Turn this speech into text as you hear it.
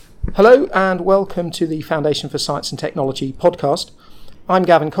Hello and welcome to the Foundation for Science and Technology podcast. I'm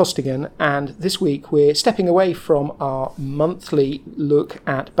Gavin Costigan, and this week we're stepping away from our monthly look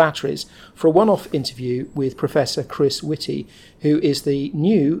at batteries for a one-off interview with Professor Chris Whitty, who is the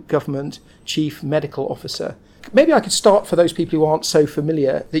new Government Chief Medical Officer. Maybe I could start, for those people who aren't so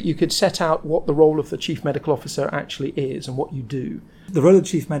familiar, that you could set out what the role of the Chief Medical Officer actually is and what you do. The role of the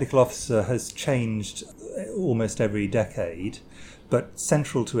Chief Medical Officer has changed almost every decade, but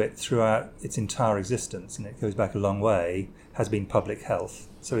central to it throughout its entire existence, and it goes back a long way, has been public health.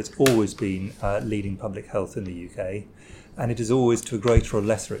 So it's always been leading public health in the UK, and it has always, to a greater or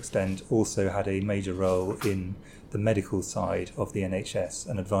lesser extent, also had a major role in the medical side of the NHS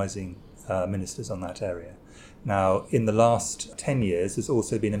and advising ministers on that area. Now, in the last 10 years, there's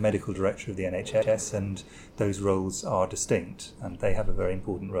also been a medical director of the NHS, and those roles are distinct, and they have a very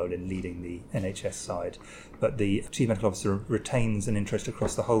important role in leading the NHS side. But the Chief Medical Officer retains an interest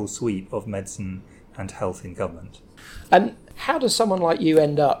across the whole sweep of medicine and health in government. And how does someone like you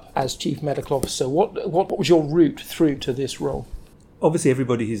end up as Chief Medical Officer? What was your route through to this role? Obviously,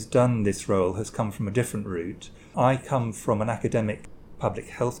 everybody who's done this role has come from a different route. I come from an academic public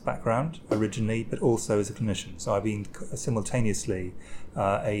health background originally, but also as a clinician. So I've been simultaneously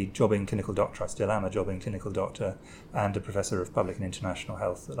a jobbing clinical doctor, I still am a jobbing clinical doctor, and a professor of public and international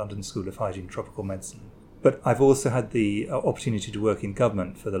health at London School of Hygiene and Tropical Medicine. But I've also had the opportunity to work in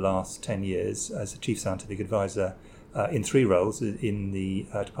government for the last 10 years as a chief scientific advisor in three roles: in the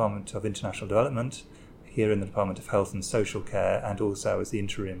Department of International Development, here in the Department of Health and Social Care, and also as the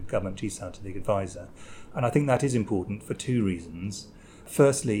interim government chief scientific advisor. And I think that is important for two reasons.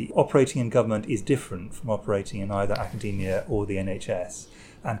 Firstly, operating in government is different from operating in either academia or the NHS.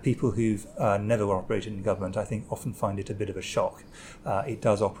 And people who've never operated in government, I think, often find it a bit of a shock. It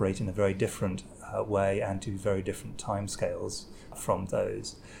does operate in a very different way and to very different timescales from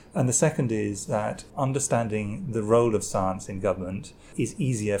those. And the second is that understanding the role of science in government is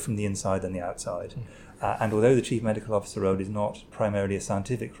easier from the inside than the outside. And although the Chief Medical Officer role is not primarily a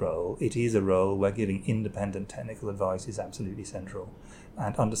scientific role, it is a role where giving independent technical advice is absolutely central.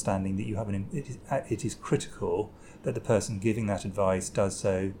 And understanding that you have it is critical that the person giving that advice does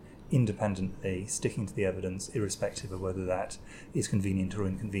so independently, sticking to the evidence, irrespective of whether that is convenient or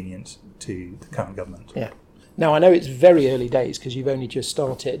inconvenient to the current government. Yeah. Now, I know it's very early days because you've only just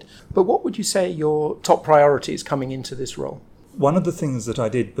started, but what would you say are your top priorities coming into this role? One of the things that I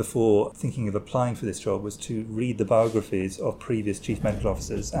did before thinking of applying for this job was to read the biographies of previous chief medical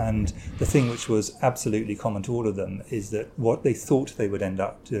officers, and the thing which was absolutely common to all of them is that what they thought they would end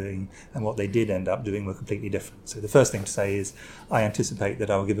up doing and what they did end up doing were completely different. So the first thing to say is I anticipate that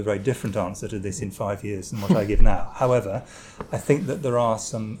I will give a very different answer to this in 5 years than what I give now. However, I think that there are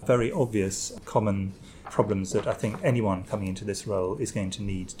some very obvious common problems that I think anyone coming into this role is going to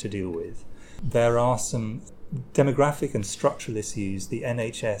need to deal with. There are some demographic and structural issues the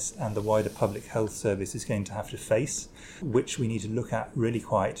NHS and the wider public health service is going to have to face, which we need to look at really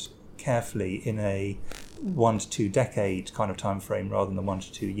quite carefully in a 1 to 2 decade kind of time frame rather than the 1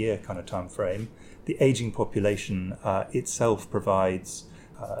 to 2 year kind of time frame. The ageing population itself provides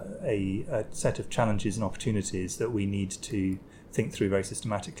a set of challenges and opportunities that we need to think through very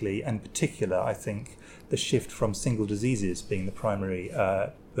systematically. And in particular, I think the shift from single diseases being the primary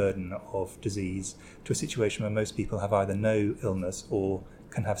burden of disease to a situation where most people have either no illness or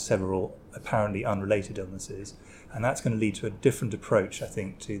can have several apparently unrelated illnesses. And that's going to lead to a different approach, I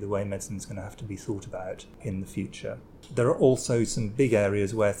think, to the way medicine is going to have to be thought about in the future. There are also some big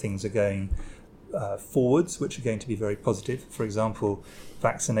areas where things are going forwards, which are going to be very positive. For example,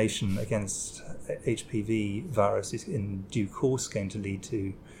 vaccination against HPV virus is in due course going to lead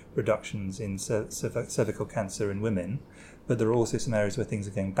to reductions in cervical cancer in women, but there are also some areas where things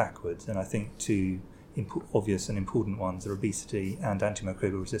are going backwards, and I think two obvious and important ones are obesity and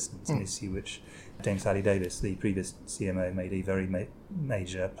antimicrobial resistance, an issue which Dame Sally Davis, the previous CMO, made a very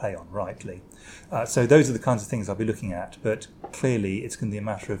major play on, rightly. So those are the kinds of things I'll be looking at, but clearly it's going to be a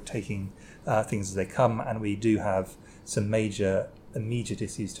matter of taking things as they come, and we do have some major immediate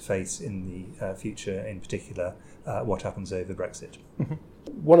issues to face in the future, in particular what happens over Brexit. Mm-hmm.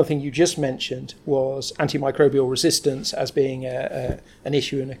 One of the things you just mentioned was antimicrobial resistance as being an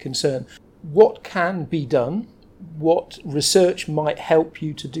issue and a concern. What can be done? What research might help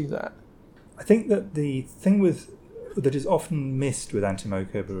you to do that? I think that the thing that is often missed with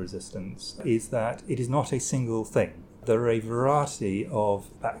antimicrobial resistance is that it is not a single thing. There are a variety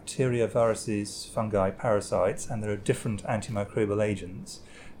of bacteria, viruses, fungi, parasites, and there are different antimicrobial agents.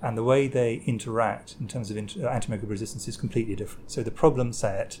 And the way they interact in terms of antimicrobial resistance is completely different. So the problem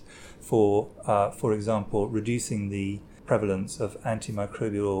set for example, reducing the prevalence of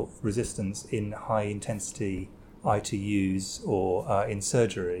antimicrobial resistance in high-intensity ITUs or in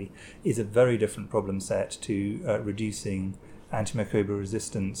surgery is a very different problem set to reducing antimicrobial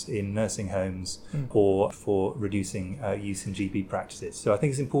resistance in nursing homes or for reducing use in GP practices. So I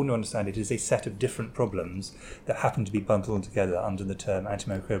think it's important to understand it is a set of different problems that happen to be bundled together under the term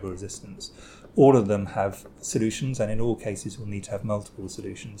antimicrobial resistance. All of them have solutions, and in all cases we'll need to have multiple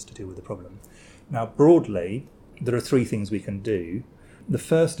solutions to deal with the problem. Now, broadly, there are three things we can do. The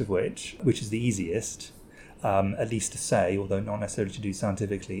first of which is the easiest, at least to say, although not necessarily to do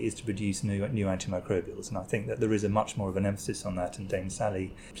scientifically, is to produce new antimicrobials. And I think that there is a much more of an emphasis on that, and Dame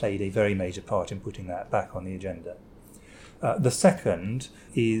Sally played a very major part in putting that back on the agenda. The second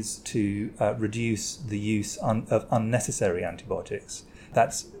is to reduce the use of unnecessary antibiotics.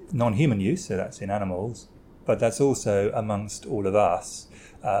 That's non-human use, so that's in animals, but that's also amongst all of us.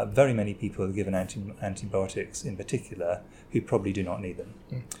 Very many people are given antibiotics in particular who probably do not need them.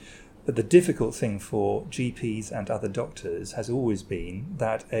 But the difficult thing for GPs and other doctors has always been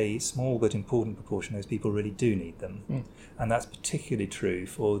that a small but important proportion of those people really do need them. And that's particularly true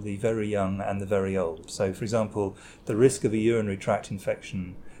for the very young and the very old. So, for example, the risk of a urinary tract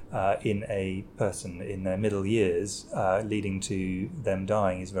infection in a person in their middle years, leading to them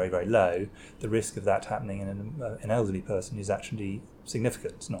dying, is very, very low. The risk of that happening in an elderly person is actually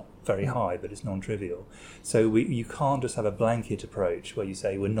significant. It's not very high, but it's non-trivial. So you can't just have a blanket approach where you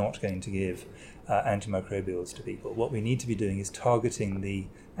say we're not going to give antimicrobials to people. What we need to be doing is targeting the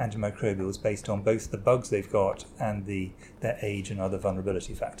antimicrobials based on both the bugs they've got and their age and other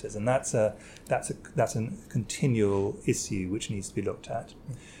vulnerability factors. And that's a continual issue which needs to be looked at.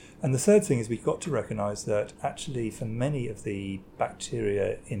 And the third thing is we've got to recognise that actually for many of the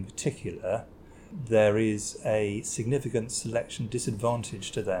bacteria in particular, there is a significant selection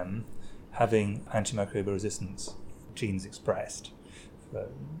disadvantage to them having antimicrobial resistance genes expressed, for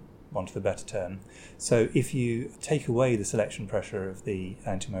want of a better term. So if you take away the selection pressure of the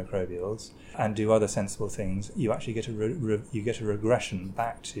antimicrobials and do other sensible things, you actually get a regression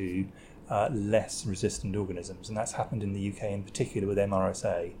back to less resistant organisms, and that's happened in the UK in particular with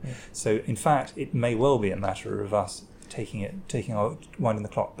MRSA. So in fact, it may well be a matter of us winding the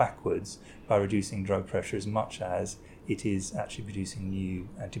clock backwards by reducing drug pressure as much as it is actually producing new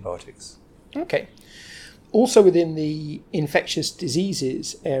antibiotics. Okay. Also within the infectious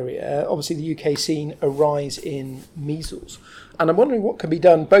diseases area, obviously the UK has seen a rise in measles. And I'm wondering what can be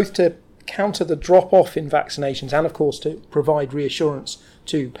done both to counter the drop-off in vaccinations and, of course, to provide reassurance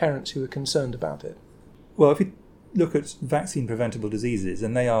to parents who are concerned about it. Well, if you look at vaccine-preventable diseases,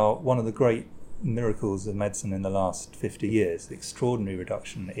 and they are one of the great miracles of medicine in the last 50 years, the extraordinary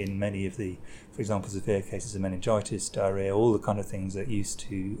reduction in many of the, for example, severe cases of meningitis, diarrhea, all the kind of things that used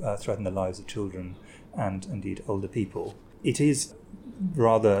to threaten the lives of children and indeed older people. It is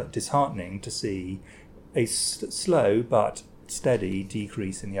rather disheartening to see a slow but steady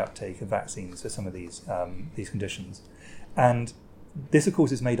decrease in the uptake of vaccines for some of these conditions. And this, of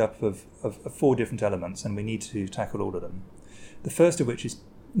course, is made up of 4 different elements, and we need to tackle all of them. The first of which is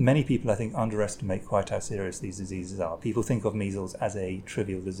many people, I think, underestimate quite how serious these diseases are. People think of measles as a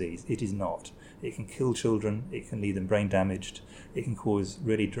trivial disease. It is not. It can kill children, it can leave them brain damaged, it can cause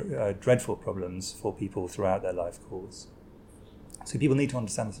really dreadful problems for people throughout their life course. So people need to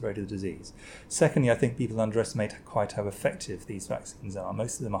understand the severity of the disease. Secondly, I think people underestimate quite how effective these vaccines are.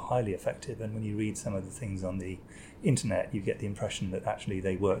 Most of them are highly effective, and when you read some of the things on the internet, you get the impression that actually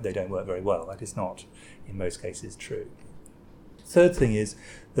they don't work very well. That is not, in most cases, true. Third thing is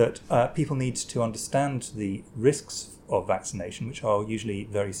that people need to understand the risks of vaccination, which are usually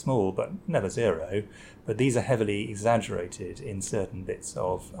very small but never zero, but these are heavily exaggerated in certain bits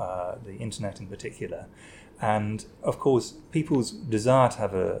of the internet in particular. And of course, people's desire to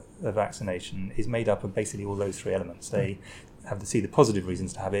have a vaccination is made up of basically all those 3 elements. They have to see the positive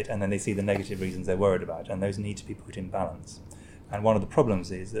reasons to have it, and then they see the negative reasons they're worried about, and those need to be put in balance. And one of the problems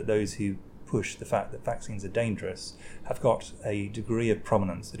is that those who push the fact that vaccines are dangerous have got a degree of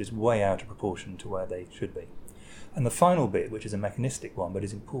prominence that is way out of proportion to where they should be. And the final bit, which is a mechanistic one but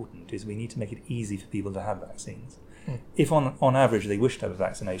is important, is we need to make it easy for people to have vaccines. If on average they wish to have a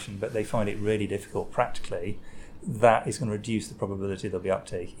vaccination but they find it really difficult practically, that is going to reduce the probability there'll be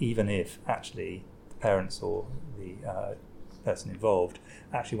uptake, even if actually the parents or the person involved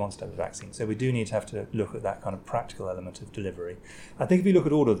actually wants to have a vaccine. So we do need to have to look at that kind of practical element of delivery. I think if you look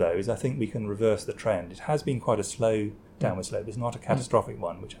at all of those, I think we can reverse the trend. It has been quite a slow downward slope. It's not a catastrophic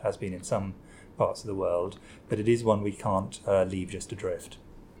one, which has been in some parts of the world, but it is one we can't leave just adrift.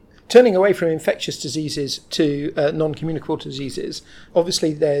 Turning away from infectious diseases to non-communicable diseases,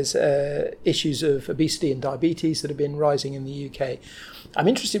 obviously there's issues of obesity and diabetes that have been rising in the UK. I'm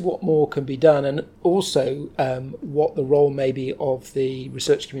interested what more can be done, and also what the role maybe of the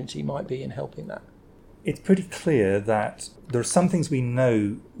research community might be in helping that. It's pretty clear that there are some things we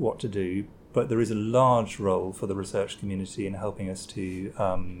know what to do, but there is a large role for the research community in helping us to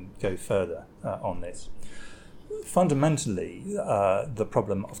go further on this. Fundamentally, the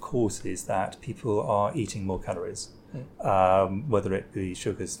problem, of course, is that people are eating more calories, whether it be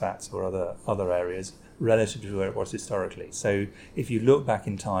sugars, fats, or other areas, relative to where it was historically. So if you look back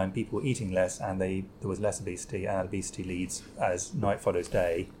in time, people were eating less and there was less obesity, and obesity leads, as night follows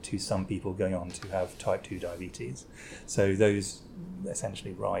day, to some people going on to have type 2 diabetes. So those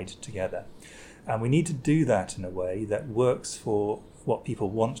essentially ride together. And we need to do that in a way that works for what people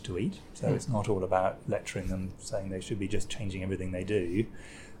want to eat. So it's not all about lecturing them, saying they should be just changing everything they do.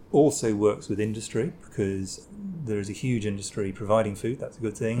 Also works with industry, because there is a huge industry providing food, that's a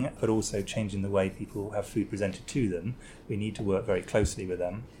good thing, but also changing the way people have food presented to them. We need to work very closely with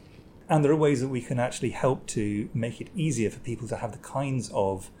them. And there are ways that we can actually help to make it easier for people to have the kinds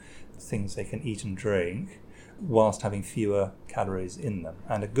of things they can eat and drink whilst having fewer calories in them.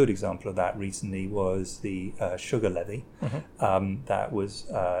 And a good example of that recently was the sugar levy that was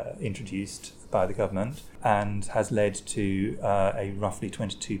introduced by the government and has led to a roughly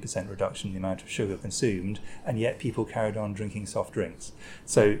 22% reduction in the amount of sugar consumed, and yet people carried on drinking soft drinks.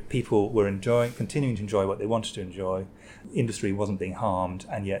 So people were continuing to enjoy what they wanted to enjoy. Industry wasn't being harmed,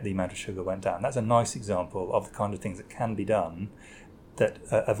 and yet the amount of sugar went down. That's a nice example of the kind of things that can be done that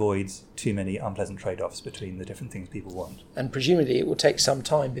avoids too many unpleasant trade-offs between the different things people want. And presumably it will take some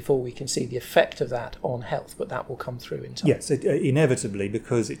time before we can see the effect of that on health, but that will come through in time. Yes, inevitably,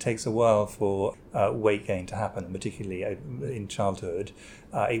 because it takes a while for weight gain to happen, and particularly in childhood.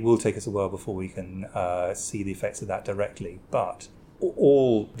 It will take us a while before we can see the effects of that directly. But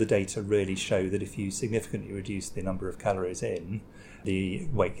all the data really show that if you significantly reduce the number of calories in, the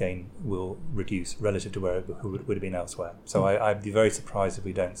weight gain will reduce relative to where it would have been elsewhere. So I'd be very surprised if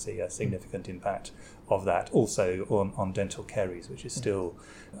we don't see a significant impact of that. Also on dental caries, which is still,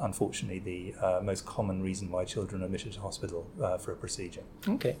 unfortunately, the most common reason why children are admitted to hospital for a procedure.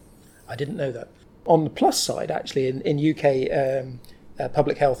 Okay, I didn't know that. On the plus side, actually, in UK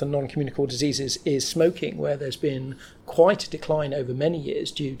public health and non-communicable diseases is smoking, where there's been quite a decline over many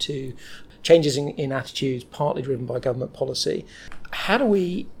years due to changes in attitudes, partly driven by government policy. How do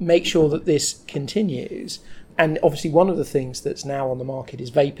we make sure that this continues? And obviously one of the things that's now on the market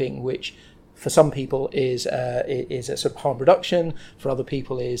is vaping, which for some people is a sort of harm reduction, for other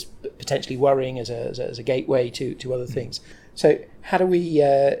people is potentially worrying as a gateway to other things. So how do we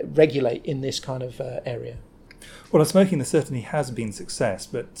regulate in this kind of area? Well, smoking there certainly has been success,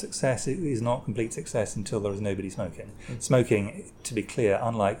 but success is not complete success until there is nobody smoking. Smoking, to be clear,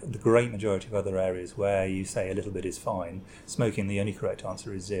 unlike the great majority of other areas where you say a little bit is fine, smoking, the only correct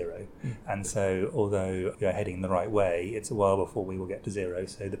answer is zero. And so although you're heading in the right way, it's a while before we will get to zero,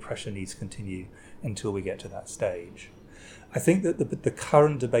 so the pressure needs to continue until we get to that stage. I think that the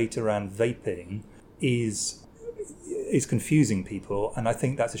current debate around vaping is confusing people, and I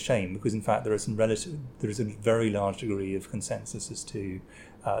think that's a shame, because in fact there is a very large degree of consensus as to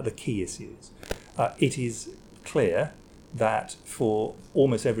the key issues. It is clear that for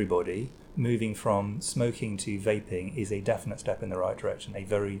almost everybody, moving from smoking to vaping is a definite step in the right direction, a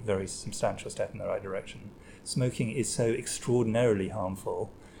very, very substantial step in the right direction. Smoking is so extraordinarily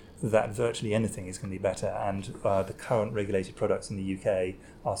harmful that virtually anything is going to be better, and the current regulated products in the UK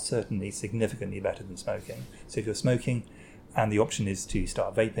are certainly significantly better than smoking. So if you're smoking and the option is to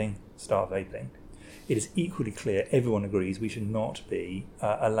start vaping, start vaping. It is equally clear, everyone agrees, we should not be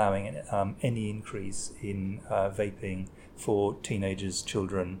allowing any increase in vaping for teenagers,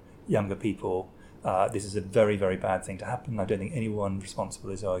 children, younger people. This is a very, very bad thing to happen. I don't think anyone responsible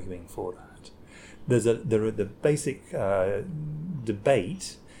is arguing for that. The basic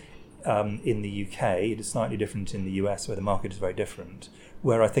debate in the UK, it is slightly different in the US, where the market is very different.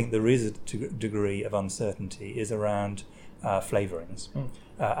 Where I think there is a degree of uncertainty is around flavourings,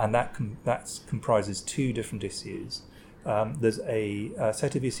 and that comprises two different issues. There's a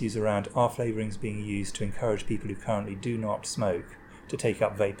set of issues around, are flavourings being used to encourage people who currently do not smoke to take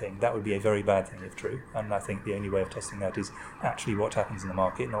up vaping? That would be a very bad thing if true, and I think the only way of testing that is actually what happens in the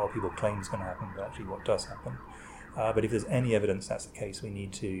market, not what people claim is going to happen, but actually what does happen. But if there's any evidence that's the case, we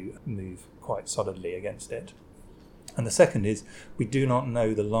need to move quite solidly against it. And the second is we do not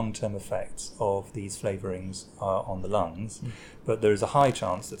know the long-term effects of these flavourings on the lungs, but there is a high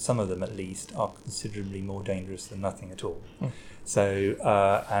chance that some of them at least are considerably more dangerous than nothing at all. So,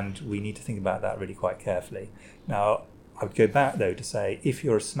 and we need to think about that really quite carefully. Now, I would go back though to say if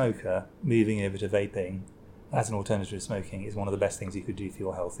you're a smoker, moving over to vaping as an alternative to smoking is one of the best things you could do for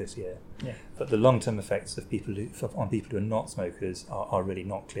your health this year. Yeah. But the long-term effects of on people who are not smokers are really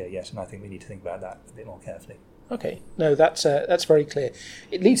not clear yet, and I think we need to think about that a bit more carefully. Okay, no, that's very clear.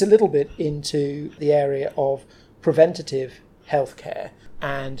 It leads a little bit into the area of preventative healthcare,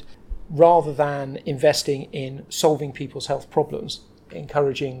 and rather than investing in solving people's health problems,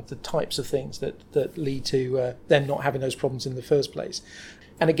 encouraging the types of things that lead to them not having those problems in the first place.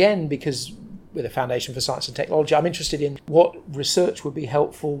 And again, because with a Foundation for Science and Technology, I'm interested in what research would be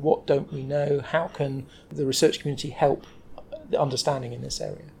helpful, what don't we know, how can the research community help the understanding in this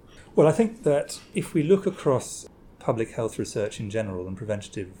area? Well, I think that if we look across public health research in general and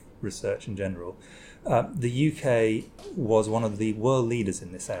preventative research in general, the UK was one of the world leaders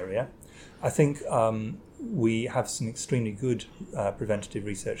in this area. I think we have some extremely good preventative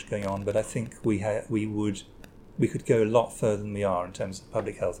research going on, but I think we could go a lot further than we are in terms of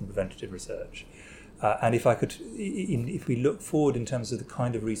public health and preventative research. And if we look forward in terms of the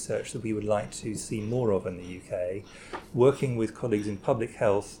kind of research that we would like to see more of in the UK, working with colleagues in public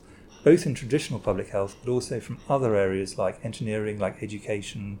health, both in traditional public health, but also from other areas like engineering, like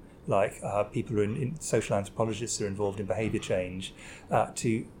education, like people who are in social anthropologists who are involved in behaviour change,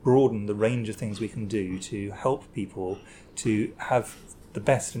 to broaden the range of things we can do to help people to have the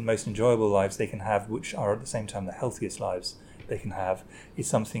best and most enjoyable lives they can have, which are at the same time the healthiest lives they can have, is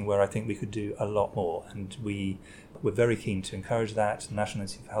something where I think we could do a lot more. And we're very keen to encourage that. The National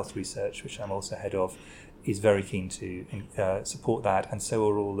Institute for Health Research, which I'm also head of, is very keen to support that, and so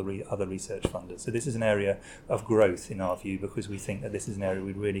are all the other research funders. So this is an area of growth in our view, because we think that this is an area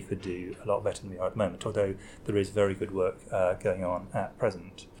we really could do a lot better than we are at the moment, although there is very good work going on at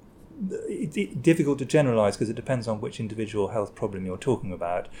present. It's difficult to generalise because it depends on which individual health problem you're talking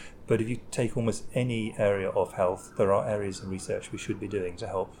about, but if you take almost any area of health, there are areas of research we should be doing to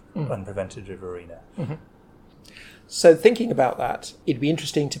help in preventative arena. Mm-hmm. So thinking about that, it'd be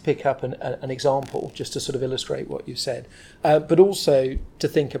interesting to pick up an example just to sort of illustrate what you said, but also to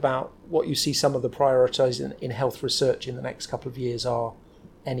think about what you see some of the priorities in health research in the next couple of years are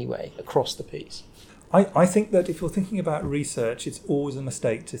anyway, across the piece. I think that if you're thinking about research, it's always a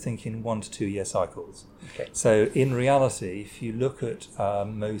mistake to think in 1 to 2 year cycles. Okay. So in reality, if you look at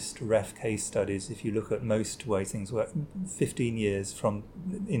most REF case studies, if you look at most ways things work, 15 years from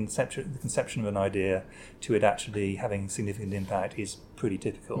the conception of an idea to it actually having significant impact is pretty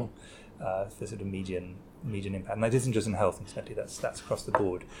typical for sort of median impact. And that isn't just in health, incidentally, that's across the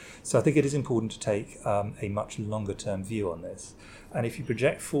board. So I think it is important to take a much longer term view on this. And if you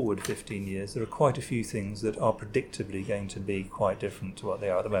project forward 15 years, there are quite a few things that are predictably going to be quite different to what they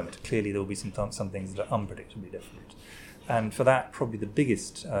are at the moment. Clearly, there will be some things that are unpredictably different. And for that, probably the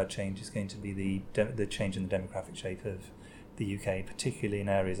biggest change is going to be the change in the demographic shape of the UK, particularly in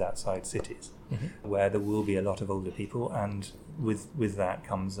areas outside cities, where there will be a lot of older people, and with that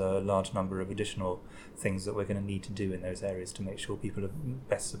comes a large number of additional things that we're going to need to do in those areas to make sure people are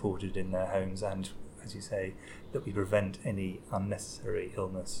best supported in their homes, and, as you say, that we prevent any unnecessary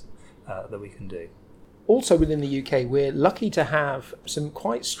illness that we can do. Also within the UK, we're lucky to have some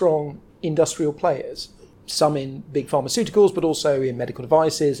quite strong industrial players, some in big pharmaceuticals, but also in medical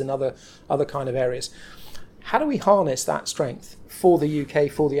devices and other kind of areas. How do we harness that strength for the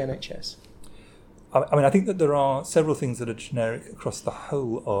UK, for the NHS? I mean, I think that there are several things that are generic across the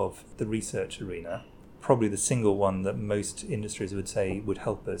whole of the research arena. Probably the single one that most industries would say would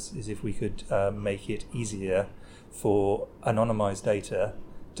help us is if we could make it easier for anonymised data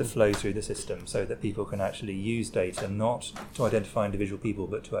to flow through the system, so that people can actually use data not to identify individual people,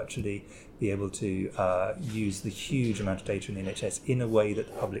 but to actually be able to use the huge amount of data in the NHS in a way that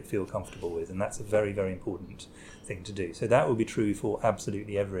the public feel comfortable with. And that's a very, very important thing to do. So that will be true for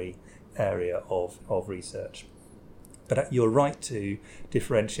absolutely every area of research. But you're right to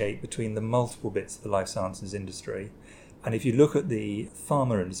differentiate between the multiple bits of the life sciences industry. And if you look at the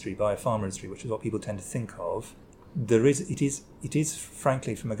pharma industry, biopharma industry, which is what people tend to think of, it is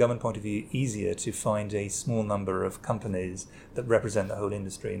frankly, from a government point of view, easier to find a small number of companies that represent the whole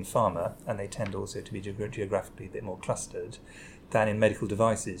industry in pharma, and they tend also to be geographically a bit more clustered, than in medical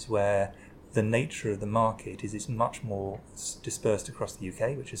devices, where the nature of the market is it's much more dispersed across the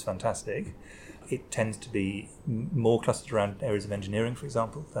UK, which is fantastic. It tends to be more clustered around areas of engineering, for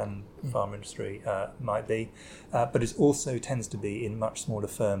example, than the pharma industry might be. But it also tends to be in much smaller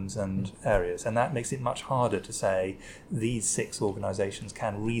firms and areas. And that makes it much harder to say these 6 organisations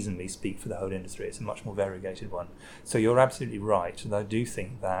can reasonably speak for the whole industry. It's a much more variegated one. So you're absolutely right. And I do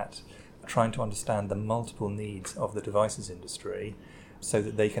think that trying to understand the multiple needs of the devices industry so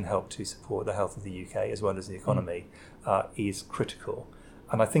that they can help to support the health of the UK as well as the economy is critical.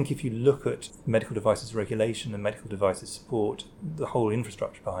 And I think if you look at medical devices regulation and medical devices support, the whole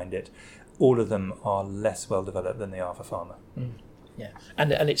infrastructure behind it, all of them are less well developed than they are for pharma. Yeah,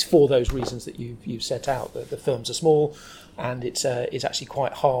 and it's for those reasons that you've set out, that the firms are small, and it's actually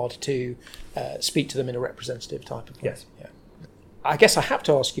quite hard to speak to them in a representative type of way. Yes. Yeah. I guess I have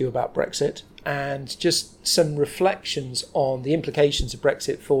to ask you about Brexit and just some reflections on the implications of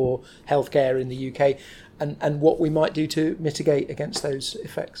Brexit for healthcare in the UK and what we might do to mitigate against those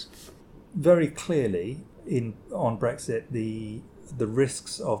effects. Very clearly, on Brexit, the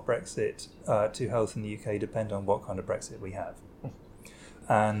risks of Brexit to health in the UK depend on what kind of Brexit we have.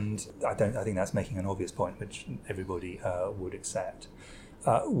 And I think that's making an obvious point, which everybody would accept.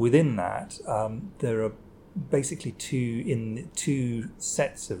 Within that, there are basically two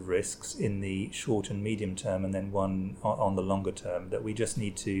sets of risks in the short and medium term, and then one on the longer term that we just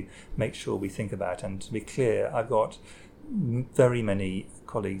need to make sure we think about. And to be clear, I've got very many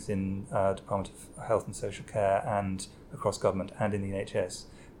colleagues in Department of Health and Social Care and across government and in the NHS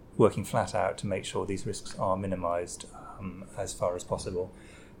working flat out to make sure these risks are minimised as far as possible.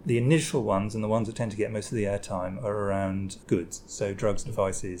 The initial ones, and the ones that tend to get most of the airtime, are around goods, so drugs,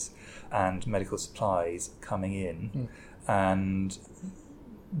 devices, and medical supplies coming in. And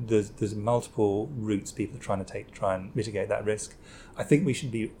there's multiple routes people are trying to take to try and mitigate that risk. I think we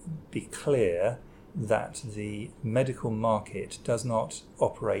should be clear that the medical market does not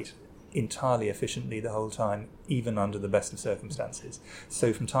operate entirely efficiently the whole time, even under the best of circumstances.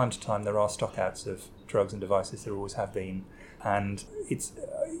 So from time to time there are stockouts of drugs and devices, there always have been, and it's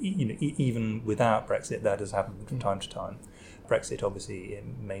even without Brexit that does happen from time to time. Brexit obviously it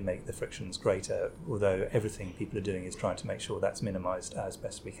may make the frictions greater, although everything people are doing is trying to make sure that's minimised as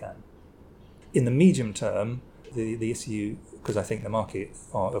best we can. In the medium term, the issue, because I think the market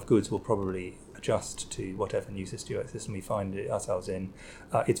of goods will probably adjust to whatever new system we find ourselves in,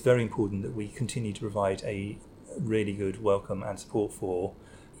 it's very important that we continue to provide a really good welcome and support for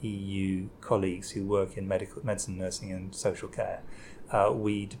EU colleagues who work in medicine, nursing and social care.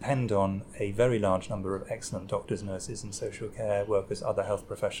 We depend on a very large number of excellent doctors, nurses and social care workers, other health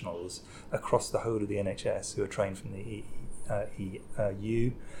professionals across the whole of the NHS who are trained from the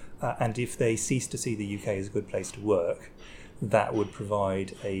EU. And if they cease to see the UK as a good place to work, that would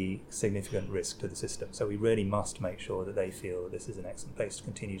provide a significant risk to the system. So we really must make sure that they feel this is an excellent place to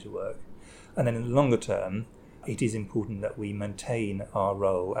continue to work. And then in the longer term, it is important that we maintain our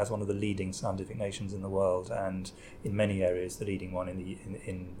role as one of the leading scientific nations in the world, and in many areas the leading one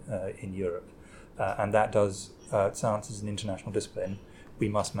in Europe. And that does, science is an international discipline. We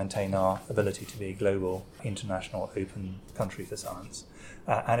must maintain our ability to be a global, international, open country for science.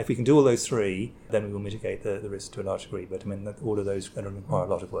 And if we can do all those three, then we will mitigate the risk to a large degree. But I mean, all of those are going to require a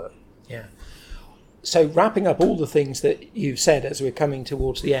lot of work. Yeah. So wrapping up all the things that you've said as we're coming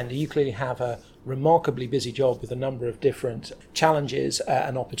towards the end, you clearly have a remarkably busy job with a number of different challenges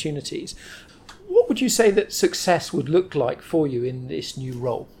and opportunities. What would you say that success would look like for you in this new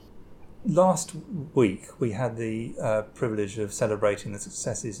role? Last week, we had the privilege of celebrating the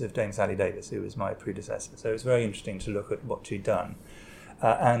successes of Dame Sally Davies, who was my predecessor. So it was very interesting to look at what she'd done.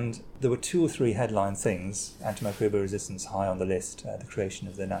 And there were 2 or 3 headline things: antimicrobial resistance high on the list, the creation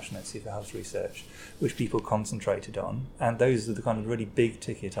of the National Institute for Health Research, which people concentrated on. And those are the kind of really big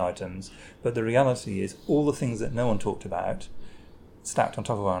ticket items. But the reality is all the things that no one talked about, stacked on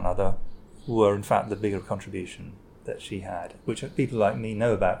top of one another, were in fact the bigger contribution that she had, which people like me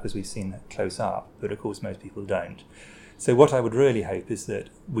know about because we've seen it close up, but of course most people don't. So what I would really hope is that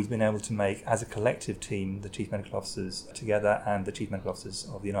we've been able to make, as a collective team, the Chief Medical Officers together and the Chief Medical Officers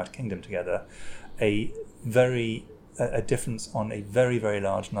of the United Kingdom together, a difference on a very, very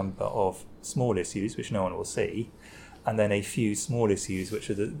large number of small issues, which no one will see, and then a few small issues, which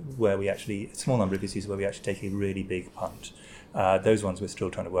are small number of issues where we actually take a really big punt. Those ones we're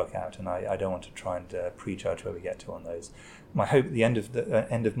still trying to work out, and I don't want to try and prejudge where we get to on those. My hope at the end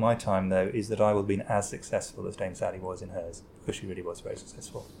of my time, though, is that I will be as successful as Dame Sally was in hers, because she really was very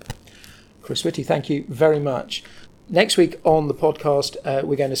successful. Chris Whitty, thank you very much. Next week on the podcast,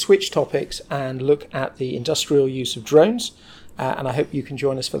 we're going to switch topics and look at the industrial use of drones, and I hope you can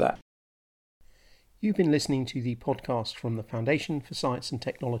join us for that. You've been listening to the podcast from the Foundation for Science and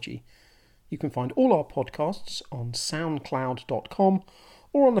Technology. You can find all our podcasts on soundcloud.com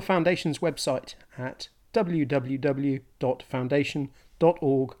or on the Foundation's website at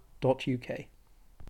www.foundation.org.uk.